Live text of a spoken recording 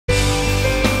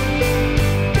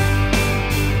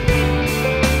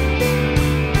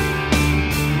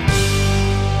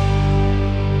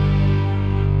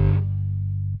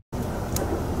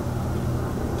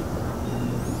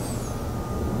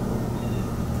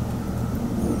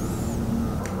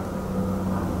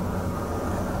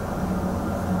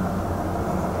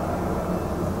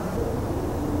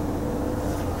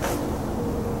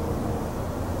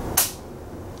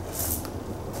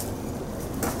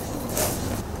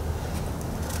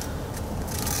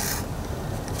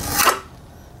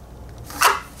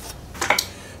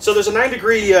So there's a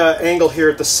 9-degree angle here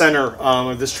at the center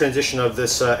of this transition of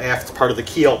this aft part of the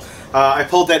keel. I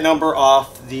pulled that number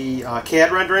off the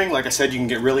CAD rendering. Like I said, you can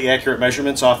get really accurate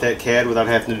measurements off that CAD without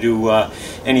having to do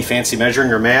any fancy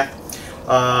measuring or math.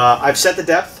 I've set the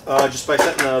depth just by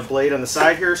setting the blade on the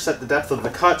side here, set the depth of the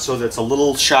cut so that it's a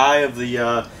little shy of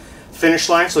the finish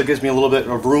line, so it gives me a little bit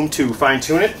of room to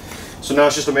fine-tune it. So now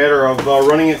it's just a matter of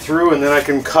running it through, and then I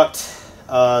can cut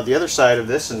the other side of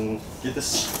this and get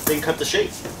this thing cut to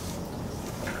shape.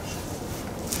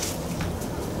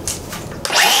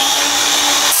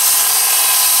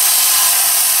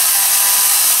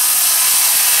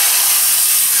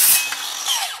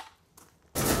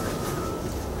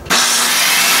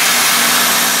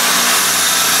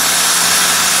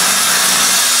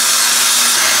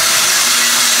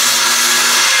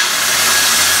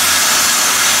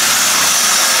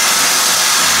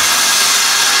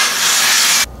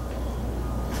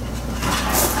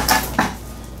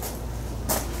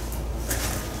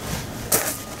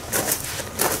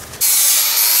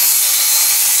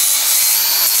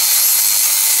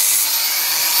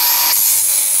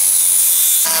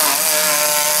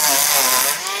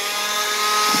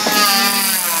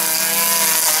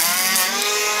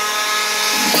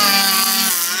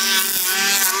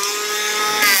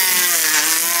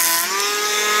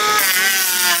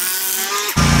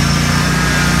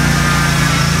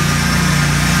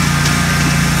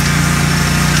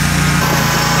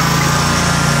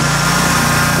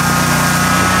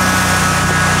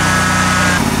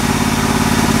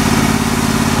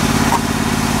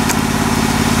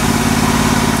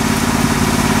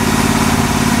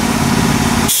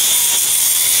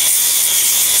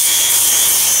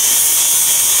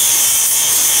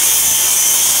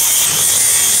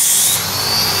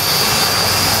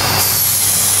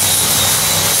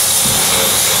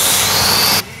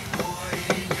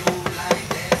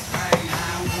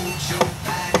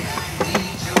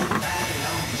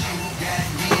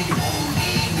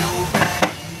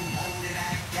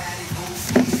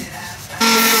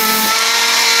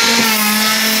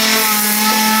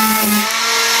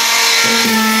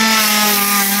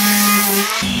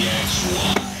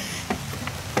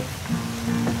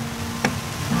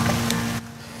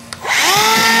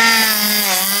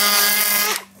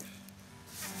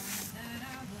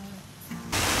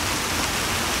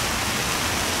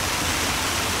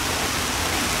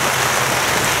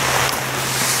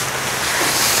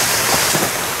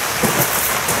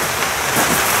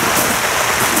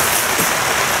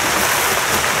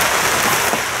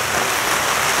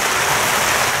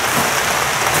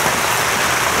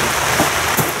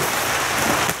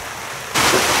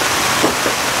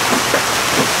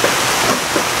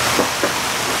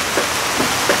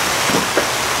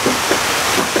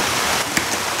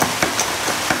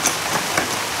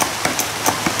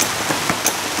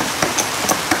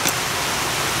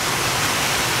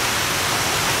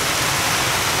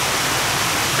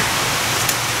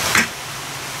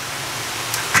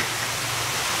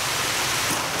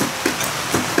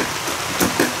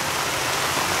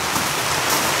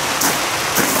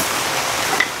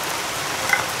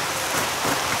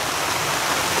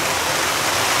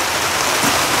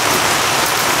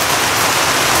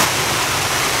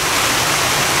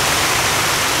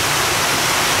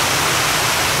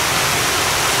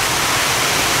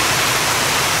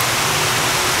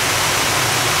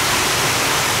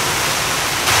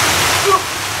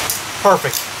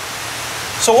 Perfect.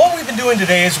 So what we've been doing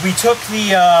today is we took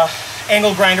the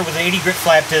angle grinder with an 80 grit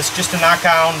flat disc just to knock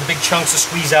down the big chunks of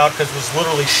squeeze out because it was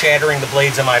literally shattering the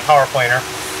blades on my power planer.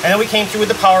 And then we came through with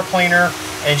the power planer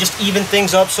and just even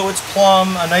things up so it's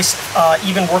plumb, a nice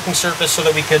even working surface so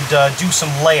that we could do some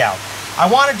layout. I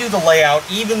want to do the layout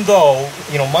even though,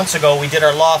 you know, months ago we did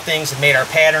our law things and made our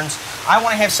patterns. I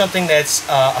want to have something that's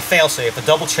a fail-safe, a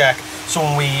double check, so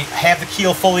when we have the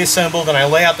keel fully assembled and I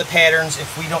lay out the patterns,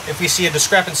 if we see a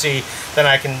discrepancy, then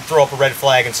I can throw up a red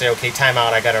flag and say, okay, time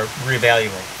out, I got to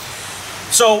reevaluate.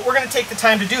 So we're going to take the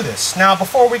time to do this. Now,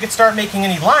 before we could start making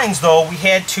any lines, though, we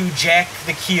had to jack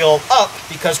the keel up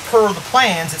because per the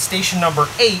plans at station number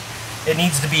 8, it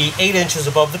needs to be 8 inches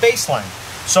above the baseline.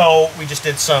 So we just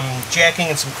did some jacking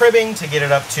and some cribbing to get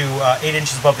it up to 8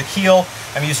 inches above the keel.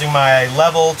 I'm using my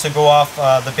level to go off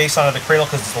the baseline of the cradle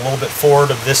because it's a little bit forward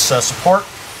of this support.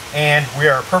 And we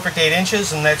are a perfect 8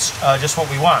 inches, and that's just what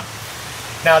we want.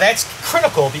 Now that's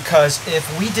critical because if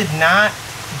we did not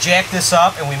jack this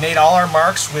up and we made all our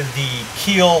marks with the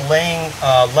keel laying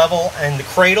level and the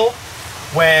cradle,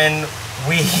 and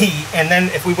then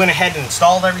if we went ahead and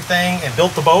installed everything and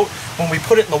built the boat, when we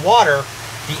put it in the water,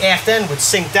 the aft end would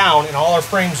sink down and all our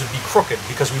frames would be crooked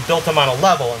because we built them on a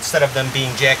level instead of them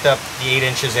being jacked up the 8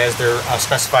 inches as they're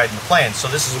specified in the plan. So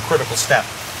this is a critical step.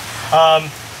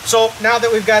 So now that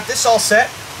we've got this all set,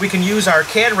 we can use our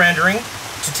CAD rendering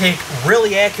to take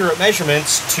really accurate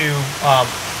measurements to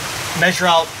measure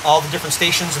out all the different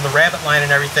stations in the rabbit line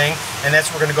and everything, and that's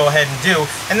what we're going to go ahead and do.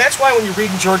 And that's why when you're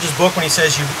reading George's book, when he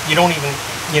says you don't even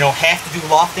have to do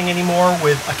lofting anymore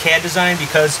with a CAD design,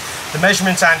 because the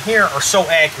measurements on here are so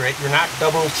accurate, you're not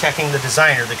double checking the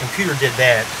designer. The computer did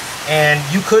that, and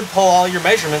you could pull all your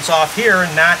measurements off here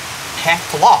and not have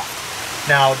to loft.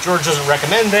 Now, George doesn't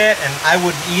recommend that, and I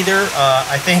wouldn't either.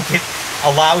 I think it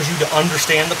allows you to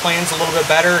understand the plans a little bit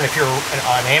better, and if you're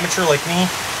an amateur like me,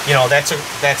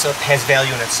 has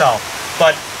value in itself.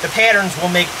 But the patterns will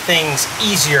make things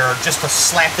easier just to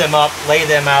slap them up, lay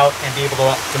them out, and be able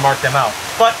to mark them out.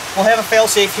 But we'll have a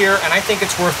fail-safe here, and I think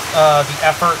it's worth the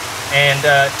effort. And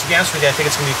to be honest with you, I think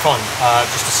it's going to be fun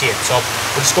just to see it. So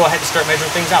we'll just go ahead and start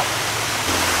measuring things out.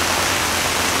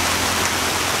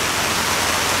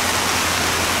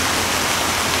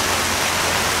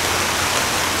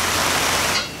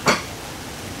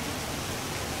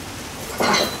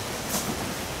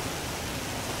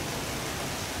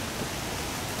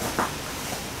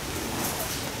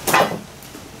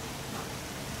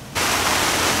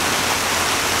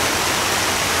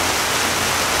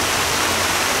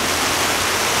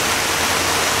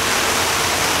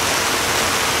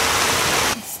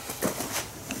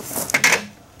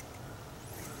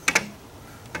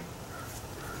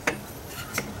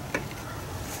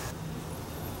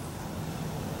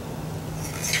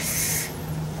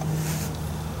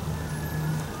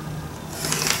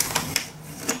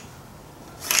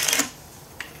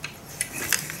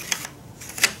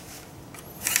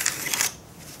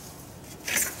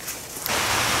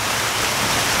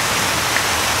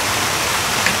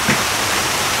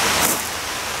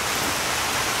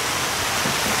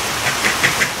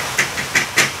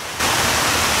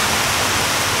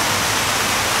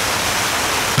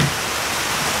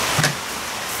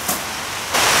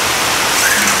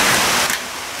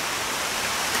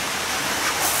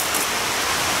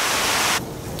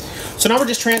 So now we're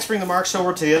just transferring the marks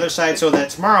over to the other side so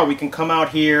that tomorrow we can come out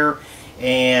here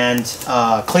and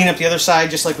clean up the other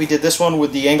side just like we did this one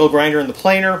with the angle grinder and the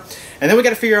planer. And then we got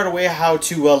to figure out a way how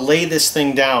to lay this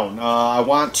thing down. I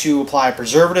want to apply a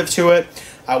preservative to it.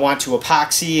 I want to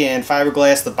epoxy and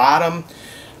fiberglass the bottom.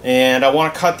 And I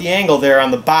want to cut the angle there on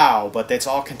the bow, but that's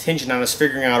all contingent on us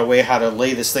figuring out a way how to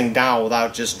lay this thing down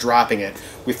without just dropping it.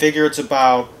 We figure it's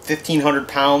about 1,500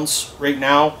 pounds right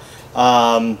now.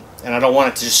 And I don't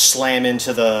want it to just slam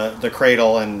into the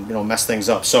cradle and mess things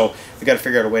up. So we got to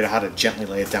figure out a way to how to gently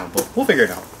lay it down, but we'll figure it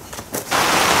out.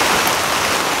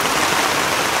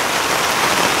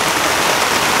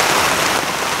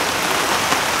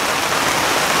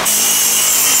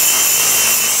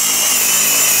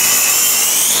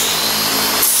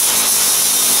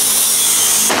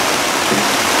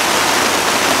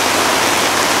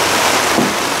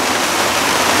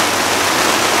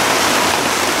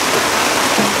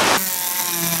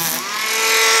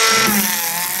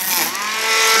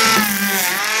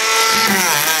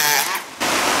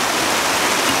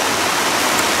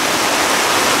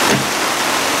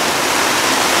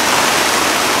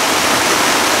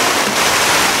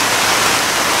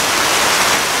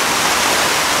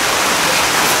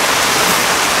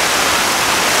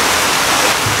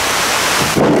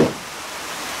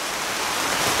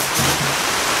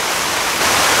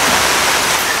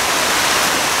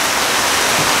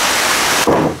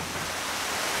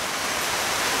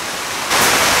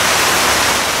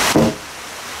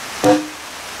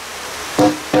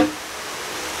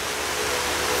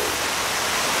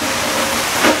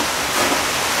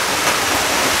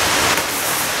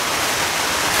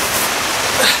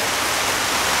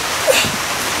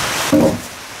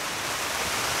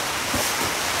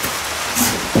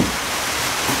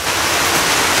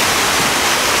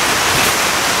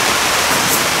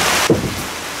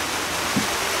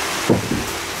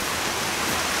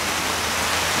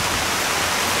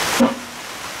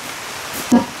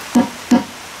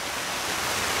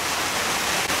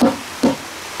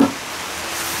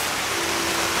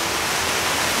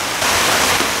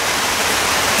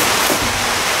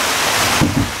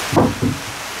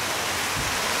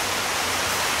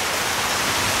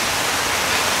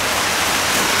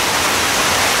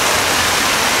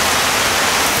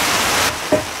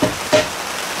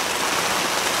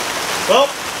 Well,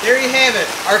 there you have it,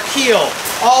 our keel.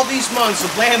 All these months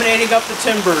of laminating up the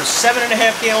timbers, 7.5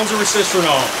 gallons of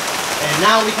resisternol. And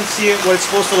now we can see it what it's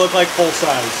supposed to look like full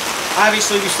size.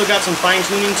 Obviously, we still got some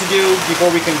fine-tuning to do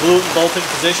before we can glue it and bolt it in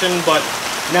position, but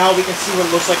now we can see what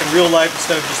it looks like in real life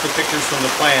instead of just the pictures from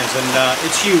the plans, and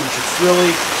it's huge. It's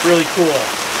really, really cool.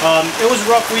 It was a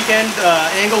rough weekend,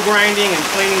 angle grinding and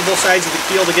planing both sides of the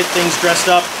keel to get things dressed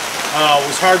up. It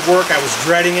was hard work. I was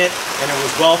dreading it, and it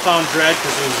was well-found dread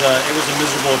because it was a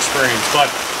miserable experience. But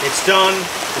it's done.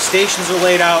 The stations are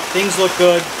laid out. Things look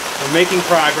good. We're making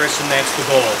progress, and that's the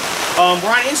goal.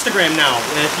 We're on Instagram now.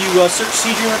 If you search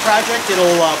Sea Dreamer Project,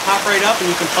 it'll pop right up, and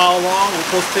you can follow along. We'll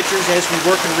post pictures as we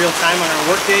work in real time on our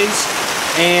work days.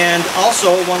 And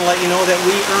also, want to let you know that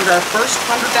we earned our first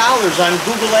 $100 on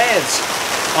Google Ads.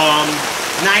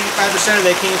 95% of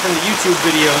that came from the YouTube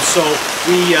videos, so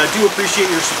we do appreciate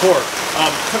your support.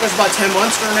 Took us about 10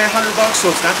 months to earn that $100, so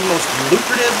it's not the most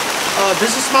lucrative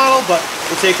business model, but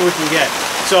we'll take what we can get.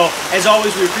 So, as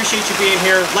always, we appreciate you being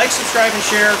here. Like, subscribe, and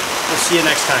share. We'll see you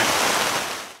next time.